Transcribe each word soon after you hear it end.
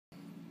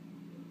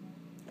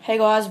Hey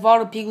guys,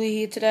 PIGLY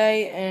here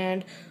today,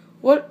 and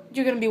what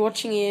you're going to be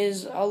watching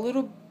is a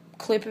little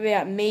clip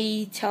about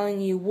me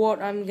telling you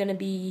what I'm going to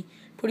be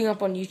putting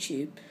up on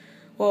YouTube.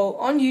 Well,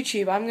 on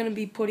YouTube, I'm going to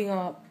be putting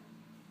up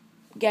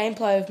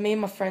gameplay of me and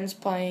my friends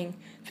playing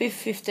FIFA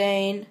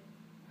 15,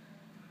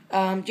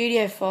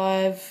 GTA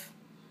 5,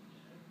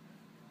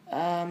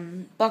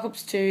 Black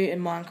Ops 2,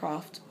 and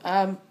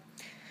Minecraft.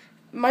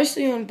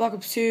 Mostly on Black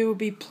Ops 2, we'll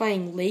be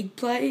playing League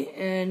Play,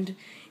 and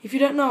if you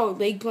don't know what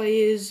League Play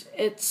is,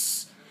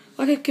 it's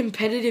like a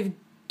competitive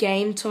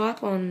game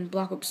type on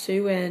Black Ops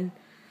 2, and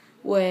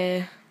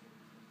where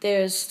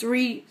there's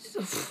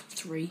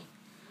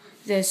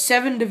there's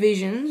 7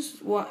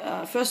 divisions.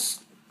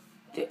 First,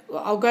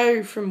 I'll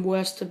go from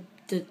worst to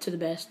the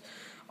best.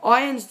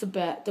 Iron's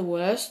the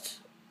worst.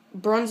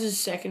 Bronze is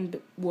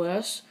second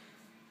worst.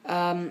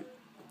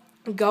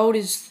 Gold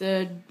is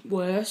third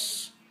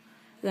worst.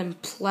 Then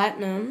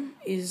Platinum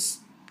is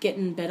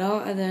getting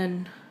better, and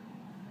then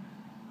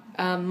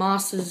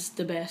Master's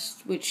the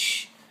best,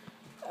 which,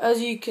 as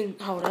you can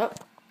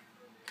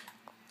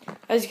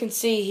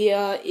see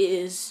here,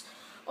 is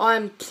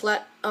I'm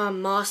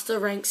Master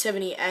rank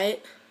 78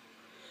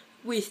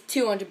 with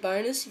 200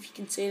 bonus, if you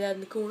can see that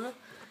in the corner.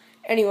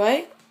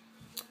 Anyway,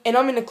 and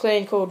I'm in a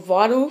clan called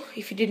Vital.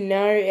 If you didn't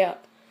know,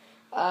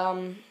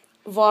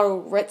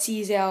 Vital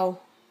Retzi is our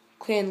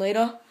clan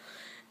leader,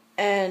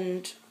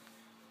 and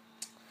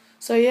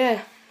so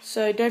yeah.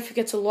 So don't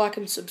forget to like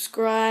and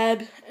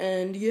subscribe,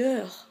 and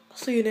yeah, I'll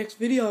see you next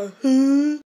video.